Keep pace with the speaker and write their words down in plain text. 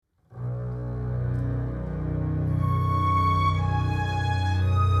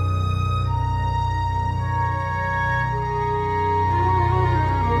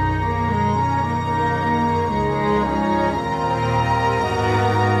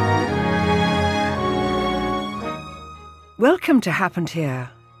Welcome to Happened Here.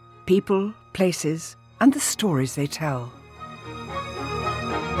 People, places, and the stories they tell.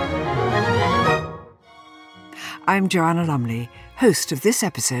 I'm Joanna Lumley, host of this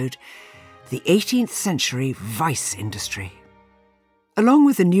episode, The 18th Century Vice Industry. Along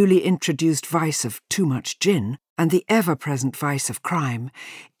with the newly introduced vice of too much gin and the ever-present vice of crime,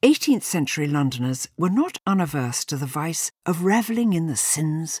 18th century Londoners were not unaverse to the vice of revelling in the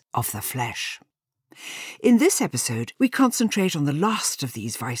sins of the flesh. In this episode, we concentrate on the last of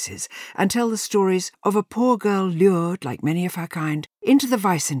these vices and tell the stories of a poor girl lured, like many of her kind, into the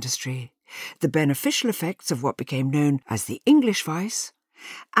vice industry, the beneficial effects of what became known as the English vice,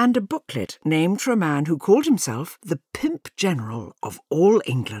 and a booklet named for a man who called himself the Pimp General of all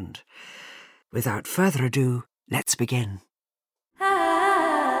England. Without further ado, let's begin.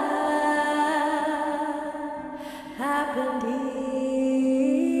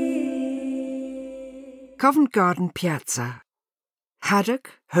 Covent Garden Piazza,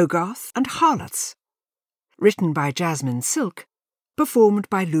 Haddock, Hogarth and Harlots. Written by Jasmine Silk, performed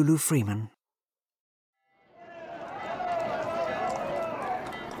by Lulu Freeman.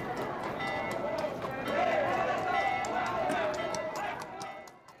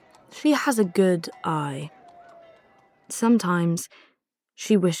 She has a good eye. Sometimes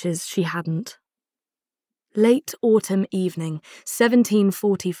she wishes she hadn't. Late autumn evening,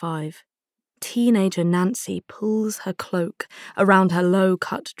 1745. Teenager Nancy pulls her cloak around her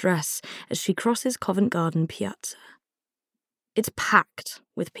low-cut dress as she crosses Covent Garden Piazza. It's packed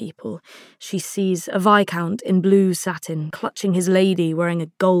with people. She sees a viscount in blue satin clutching his lady wearing a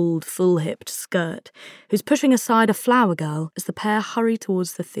gold full-hipped skirt, who's pushing aside a flower girl as the pair hurry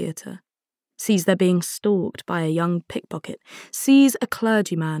towards the theatre. Sees they're being stalked by a young pickpocket. Sees a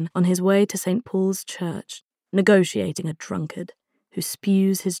clergyman on his way to St. Paul's Church, negotiating a drunkard who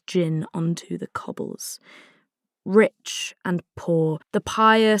spews his gin onto the cobbles. Rich and poor, the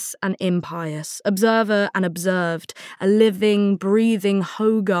pious and impious, observer and observed, a living, breathing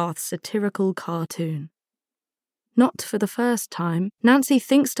Hogarth satirical cartoon. Not for the first time, Nancy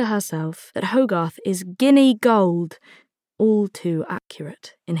thinks to herself that Hogarth is guinea gold, all too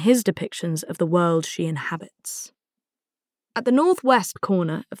accurate in his depictions of the world she inhabits. At the northwest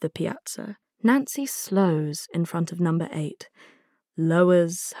corner of the piazza, Nancy slows in front of number 8,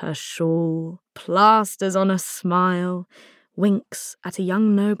 lowers her shawl, plasters on a smile, winks at a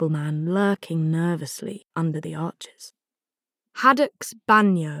young nobleman lurking nervously under the arches. Haddock's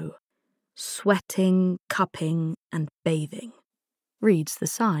Bagnio, sweating, cupping, and bathing, reads the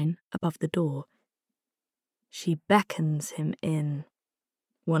sign above the door. She beckons him in.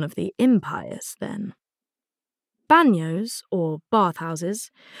 One of the impious, then. Bagnios, or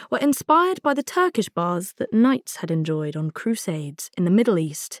bathhouses, were inspired by the Turkish baths that knights had enjoyed on crusades in the Middle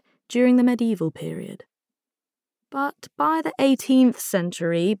East during the medieval period. But by the 18th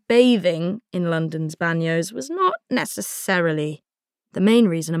century, bathing in London's bagnios was not necessarily the main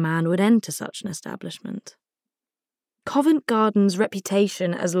reason a man would enter such an establishment. Covent Garden's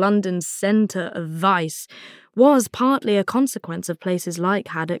reputation as London's centre of vice was partly a consequence of places like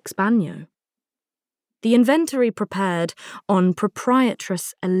Haddock's Bagnio. The inventory prepared on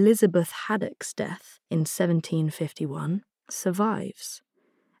proprietress Elizabeth Haddock's death in 1751 survives,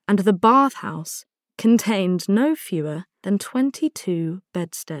 and the bathhouse contained no fewer than 22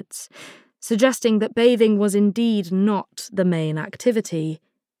 bedsteads, suggesting that bathing was indeed not the main activity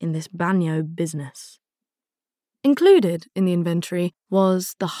in this bagnio business. Included in the inventory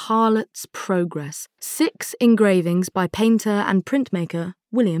was the Harlot's Progress, 6 engravings by painter and printmaker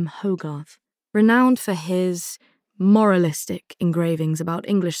William Hogarth. Renowned for his moralistic engravings about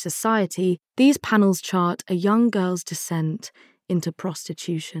English society, these panels chart a young girl's descent into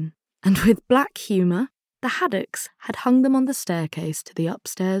prostitution. And with black humour, the Haddocks had hung them on the staircase to the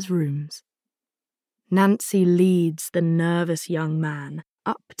upstairs rooms. Nancy leads the nervous young man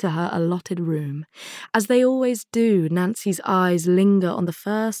up to her allotted room. As they always do, Nancy's eyes linger on the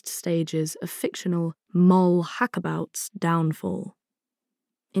first stages of fictional Moll Hackabout's downfall.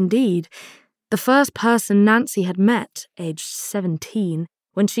 Indeed, the first person Nancy had met, aged 17,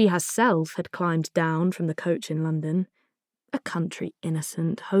 when she herself had climbed down from the coach in London, a country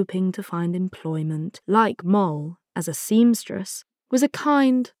innocent hoping to find employment, like Moll, as a seamstress, was a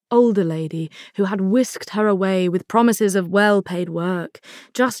kind, older lady who had whisked her away with promises of well-paid work,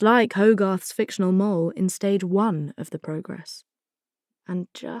 just like Hogarth's fictional Moll in stage 1 of the Progress. And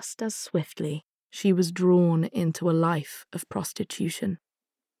just as swiftly, she was drawn into a life of prostitution.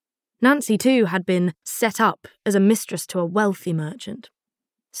 Nancy, too, had been set up as a mistress to a wealthy merchant.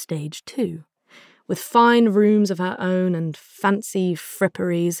 Stage 2, with fine rooms of her own and fancy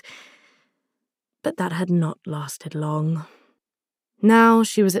fripperies. But that had not lasted long. Now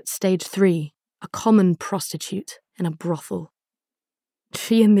she was at stage 3, a common prostitute in a brothel.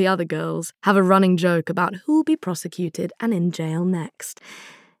 She and the other girls have a running joke about who'll be prosecuted and in jail next.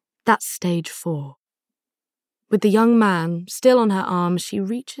 That's stage 4. With the young man still on her arm, she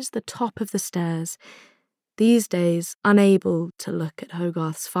reaches the top of the stairs, these days unable to look at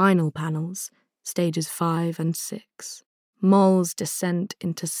Hogarth's final panels, stages 5 and 6. Moll's descent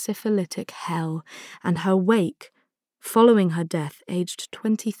into syphilitic hell, and her wake, following her death aged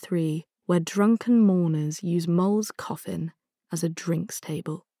 23, where drunken mourners use Moll's coffin as a drinks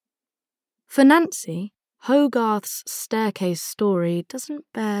table. For Nancy, Hogarth's staircase story doesn't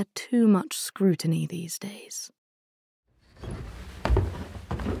bear too much scrutiny these days.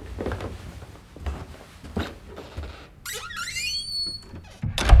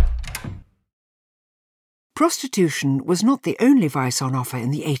 Prostitution was not the only vice on offer in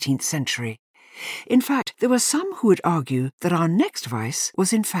the 18th century. In fact, there were some who would argue that our next vice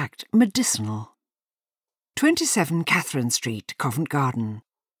was in fact medicinal. 27 Catherine Street, Covent Garden.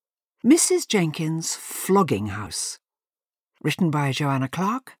 Mrs Jenkins Flogging House. Written by Joanna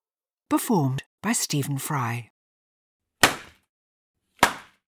Clarke. Performed by Stephen Fry.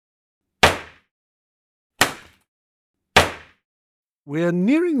 We're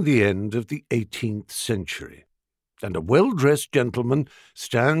nearing the end of the 18th century, and a well-dressed gentleman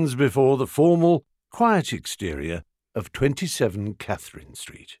stands before the formal, quiet exterior of 27 Catherine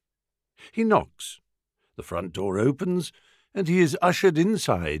Street. He knocks. The front door opens, and he is ushered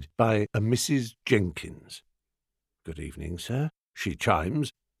inside by a Mrs Jenkins. "Good evening, sir," she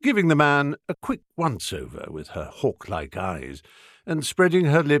chimes, giving the man a quick once-over with her hawk-like eyes, and spreading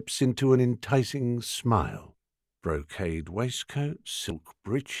her lips into an enticing smile. Brocade waistcoat, silk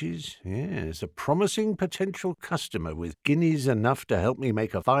breeches, yes, a promising potential customer with guineas enough to help me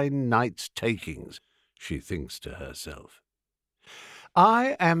make a fine night's takings, she thinks to herself.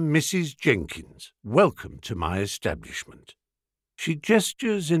 "I am Mrs Jenkins. Welcome to my establishment." She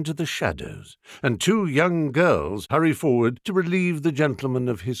gestures into the shadows, and 2 young girls hurry forward to relieve the gentleman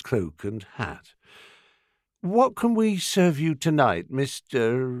of his cloak and hat. "What can we serve you tonight,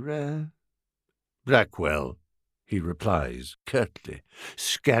 Mr. Blackwell?" he replies curtly,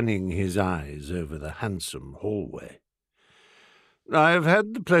 scanning his eyes over the handsome hallway. "I have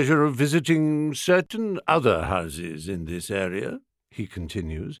had the pleasure of visiting certain other houses in this area," he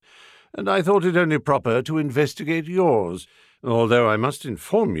continues, "and I thought it only proper to investigate yours, although I must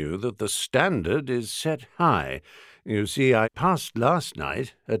inform you that the standard is set high. You see, I passed last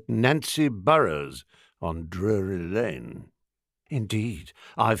night at Nancy Burroughs on Drury Lane." "Indeed,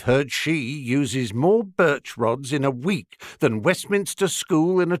 I've heard she uses more birch rods in a week than Westminster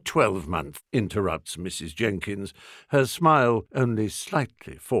School in a 12-month, interrupts Mrs Jenkins, her smile only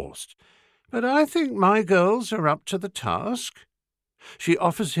slightly forced. "But I think my girls are up to the task." She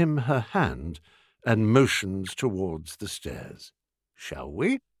offers him her hand and motions towards the stairs. "Shall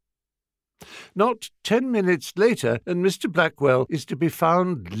we?" Not 10 minutes later, and Mr Blackwell is to be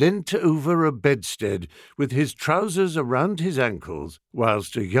found leant over a bedstead, with his trousers around his ankles,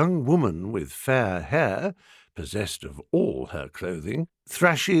 whilst a young woman with fair hair, possessed of all her clothing,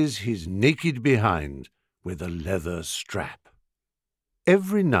 thrashes his naked behind with a leather strap.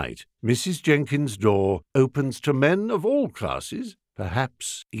 Every night, Mrs Jenkins' door opens to men of all classes,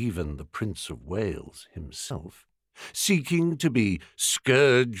 perhaps even the Prince of Wales himself, seeking to be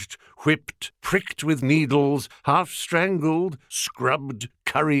scourged, whipped, pricked with needles, half-strangled, scrubbed,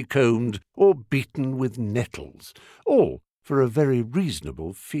 curry-combed, or beaten with nettles, all for a very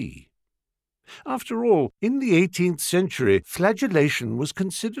reasonable fee. After all, in the 18th century, flagellation was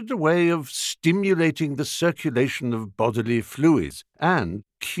considered a way of stimulating the circulation of bodily fluids and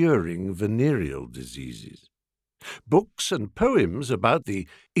curing venereal diseases. Books and poems about the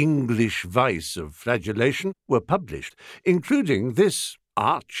English vice of flagellation were published, including this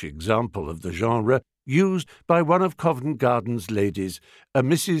arch example of the genre used by one of Covent Garden's ladies, a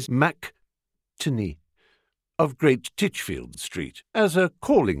Mrs Mactony of Great Titchfield Street, as a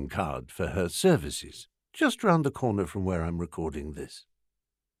calling card for her services, just round the corner from where I'm recording this.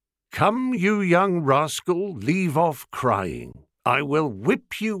 "Come, you young rascal, leave off crying. I will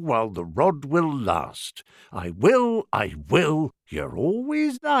whip you while the rod will last. I will, you're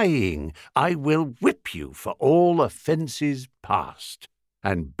always lying. I will whip you for all offences past.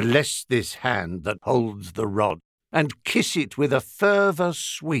 And bless this hand that holds the rod, and kiss it with a fervour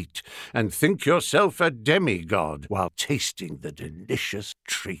sweet, and think yourself a demigod while tasting the delicious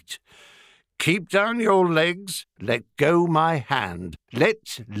treat. Keep down your legs, let go my hand,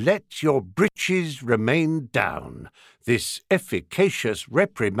 let your breeches remain down. This efficacious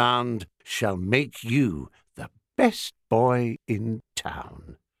reprimand shall make you the best boy in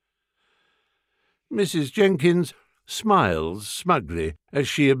town." Mrs. Jenkins smiles smugly as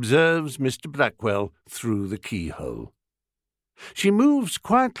she observes Mr. Blackwell through the keyhole. She moves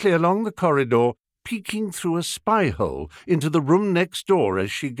quietly along the corridor, peeking through a spy-hole into the room next door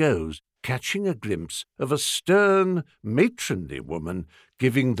as she goes, catching a glimpse of a stern, matronly woman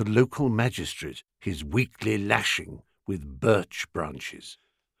giving the local magistrate his weekly lashing with birch branches.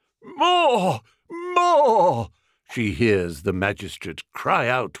 "More! More!" she hears the magistrate cry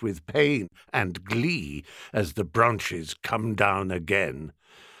out with pain and glee as the branches come down again.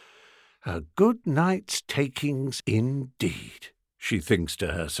 A good night's takings indeed, she thinks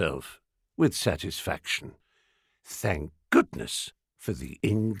to herself, with satisfaction. Thank goodness for the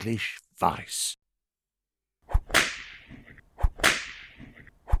English vice.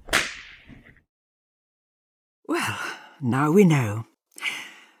 Well, now we know.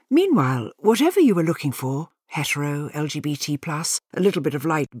 Meanwhile, whatever you were looking for, hetero, LGBT+, a little bit of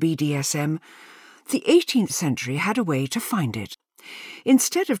light BDSM, the 18th century had a way to find it.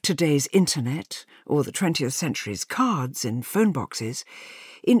 Instead of today's internet, or the 20th century's cards in phone boxes,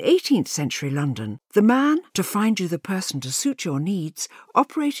 in 18th century London, the man to find you the person to suit your needs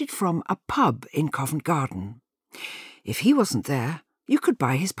operated from a pub in Covent Garden. If he wasn't there, you could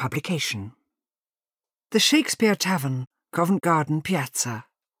buy his publication. The Shakespeare Tavern, Covent Garden Piazza.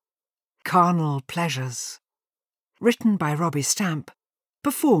 Carnal Pleasures. Written by Robbie Stamp.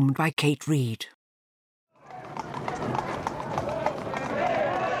 Performed by Kate Reid.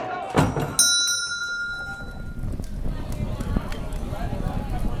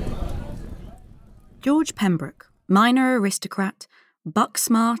 George Pembroke, minor aristocrat,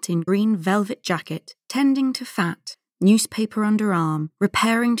 buck-smart in green velvet jacket, tending to fat, newspaper under arm,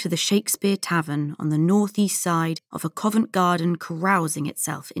 repairing to the Shakespeare Tavern on the north-east side of a Covent Garden carousing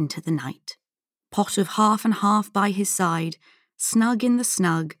itself into the night. Pot of half and half by his side, snug in the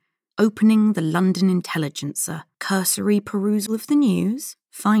snug, opening the London Intelligencer, cursory perusal of the news,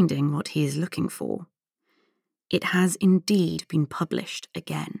 finding what he is looking for. It has indeed been published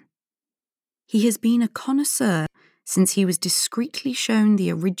again. He has been a connoisseur since he was discreetly shown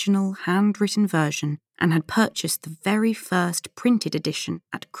the original handwritten version and had purchased the very first printed edition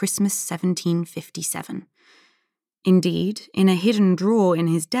at Christmas 1757. Indeed, in a hidden drawer in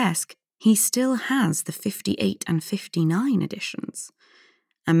his desk, he still has the 58 and 59 editions.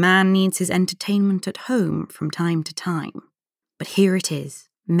 A man needs his entertainment at home from time to time. But here it is,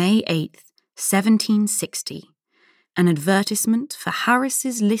 May 8th, 1760. An advertisement for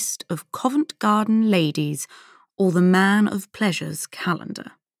Harris's list of Covent Garden ladies, or the Man of Pleasures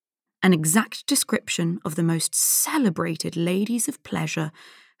calendar. An exact description of the most celebrated ladies of pleasure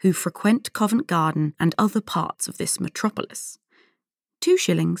who frequent Covent Garden and other parts of this metropolis. 2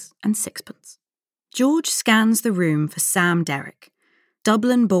 shillings and 6pence. George scans the room for Sam Derrick,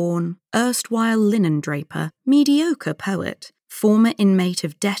 Dublin-born, erstwhile linen draper, mediocre poet, former inmate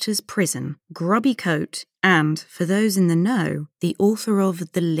of debtor's prison, grubby coat, and, for those in the know, the author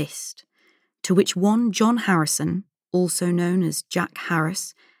of The List, to which one John Harrison, also known as Jack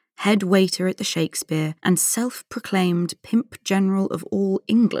Harris, head waiter at the Shakespeare and self-proclaimed pimp general of all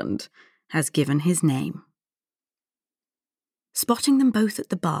England, has given his name. Spotting them both at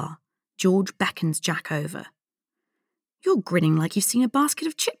the bar, George beckons Jack over. "You're grinning like you've seen a basket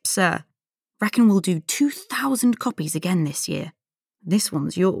of chips, sir. Reckon we'll do 2,000 copies again this year. This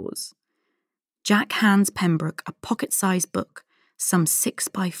one's yours." Jack hands Pembroke a pocket-sized book, some 6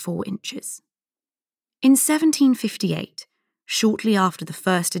 by 4 inches. In 1758, shortly after the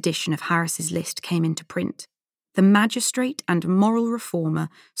first edition of Harris's List came into print, the magistrate and moral reformer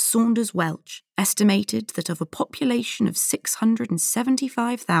Saunders Welch estimated that of a population of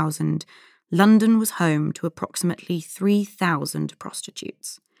 675,000, London was home to approximately 3,000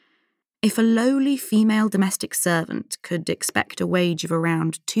 prostitutes. If a lowly female domestic servant could expect a wage of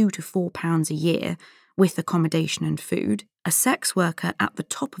around £2 to £4 a year, with accommodation and food, a sex worker at the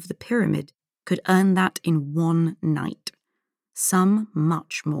top of the pyramid could earn that in one night. Some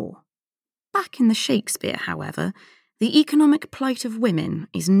much more. Back in the Shakespeare, however, the economic plight of women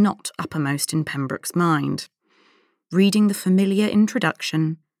is not uppermost in Pembroke's mind. Reading the familiar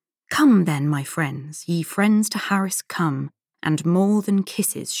introduction, "Come then, my friends, ye friends to Harris come, and more than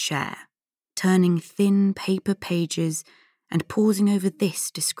kisses share," turning thin paper pages and pausing over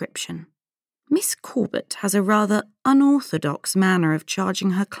this description. Miss Corbett has a rather unorthodox manner of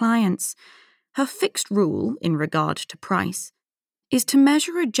charging her clients. Her fixed rule, in regard to price, is to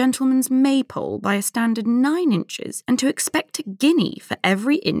measure a gentleman's maypole by a standard 9 inches and to expect a guinea for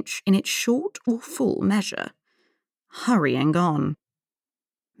every inch in its short or full measure. Hurrying on.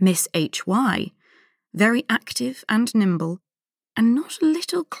 Miss H.Y., very active and nimble, and not a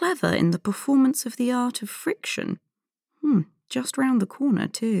little clever in the performance of the art of friction. Just round the corner,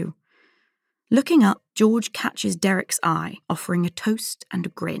 too. Looking up, George catches Derrick's eye, offering a toast and a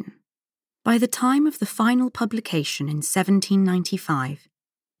grin. By the time of the final publication in 1795,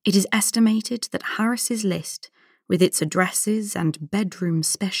 it is estimated that Harris's list, with its addresses and bedroom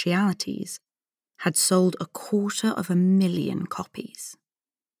specialities, had sold 250,000 copies.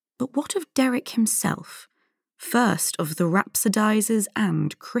 But what of Derrick himself, first of the rhapsodizers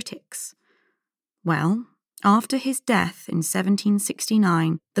and critics? Well, after his death in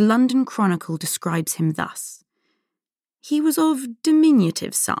 1769, the London Chronicle describes him thus. He was of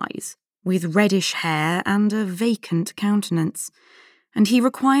diminutive size, with reddish hair and a vacant countenance, and he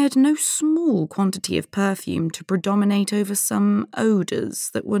required no small quantity of perfume to predominate over some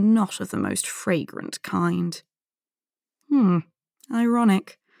odours that were not of the most fragrant kind.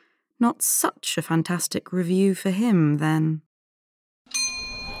 Ironic. Not such a fantastic review for him, then.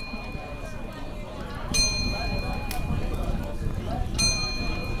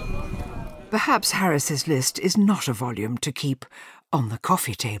 Perhaps Harris's list is not a volume to keep on the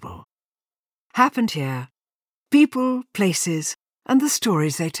coffee table. Happened Here. People, places, and the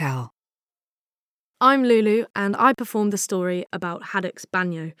stories they tell. I'm Lulu, and I performed the story about Haddock's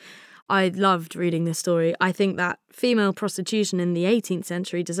bagnio. I loved reading this story. I think that female prostitution in the 18th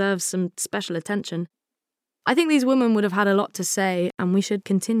century deserves some special attention. I think these women would have had a lot to say, and we should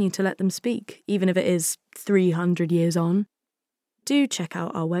continue to let them speak, even if it is 300 years on. Do check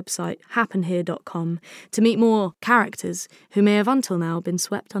out our website, happenhere.com, to meet more characters who may have until now been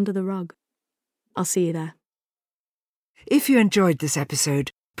swept under the rug. I'll see you there. If you enjoyed this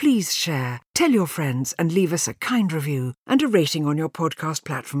episode, please share, tell your friends, and leave us a kind review and a rating on your podcast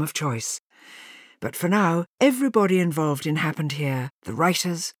platform of choice. But for now, everybody involved in Happened Here, the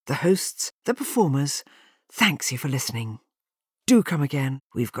writers, the hosts, the performers, thanks you for listening. Do come again.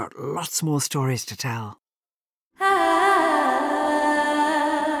 We've got lots more stories to tell.